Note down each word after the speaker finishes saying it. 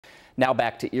Now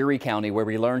back to Erie County, where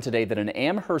we learned today that an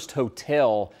Amherst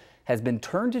Hotel has been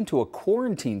turned into a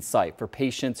quarantine site for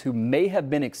patients who may have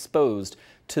been exposed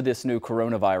to this new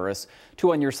coronavirus.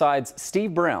 2 on your sides,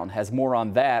 Steve Brown has more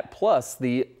on that, plus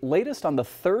the latest on the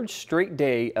 3rd straight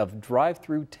day of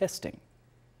drive-through testing.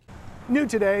 New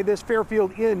today, this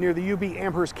Fairfield Inn near the UB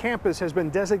Amherst campus has been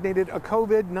designated a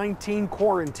COVID-19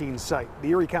 quarantine site. The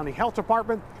Erie County Health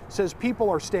Department says people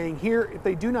are staying here if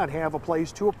they do not have a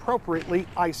place to appropriately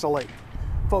isolate.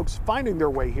 Folks finding their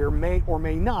way here may or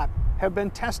may not have been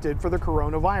tested for the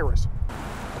coronavirus.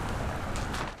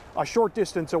 A short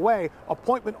distance away,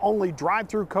 appointment-only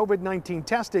drive-through COVID-19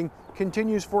 testing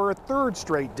continues for a 3rd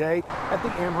straight day at the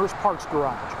Amherst Parks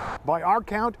Garage. By our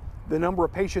count, the number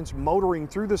of patients motoring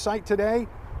through the site today,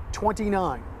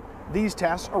 29. These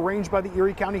tests, arranged by the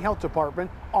Erie County Health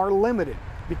Department, are limited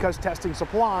because testing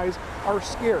supplies are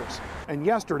scarce. And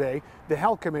yesterday, the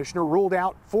health commissioner ruled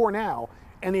out, for now,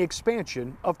 any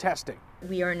expansion of testing.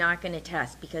 We are not going to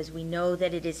test because we know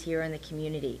that it is here in the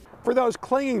community. For those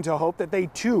clinging to hope that they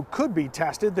too could be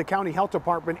tested, the county health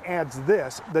department adds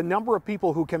this: the number of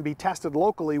people who can be tested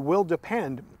locally will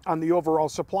depend on the overall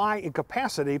supply and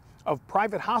capacity of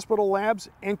private hospital labs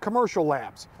and commercial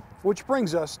labs. Which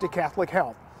brings us to Catholic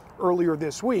Health. Earlier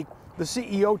this week, the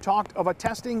CEO talked of a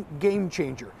testing game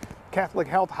changer. Catholic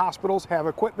Health hospitals have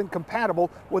equipment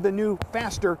compatible with a new,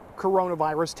 faster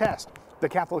coronavirus test. The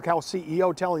Catholic Health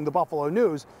CEO telling the Buffalo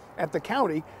News, at the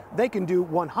county, they can do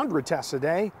 100 tests a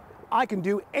day. I can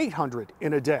do 800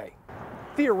 in a day.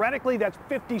 Theoretically, that's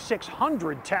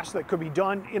 5,600 tests that could be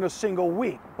done in a single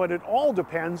week, but it all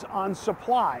depends on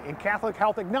supply. And Catholic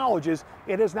Health acknowledges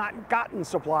it has not gotten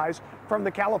supplies from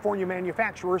the California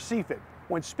manufacturer CFID.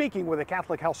 When speaking with a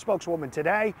Catholic Health spokeswoman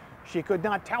today, she could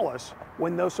not tell us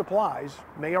when those supplies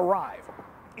may arrive.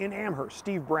 In Amherst,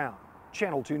 Steve Brown,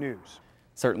 Channel 2 News.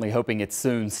 Certainly hoping it's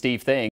soon. Steve, thanks.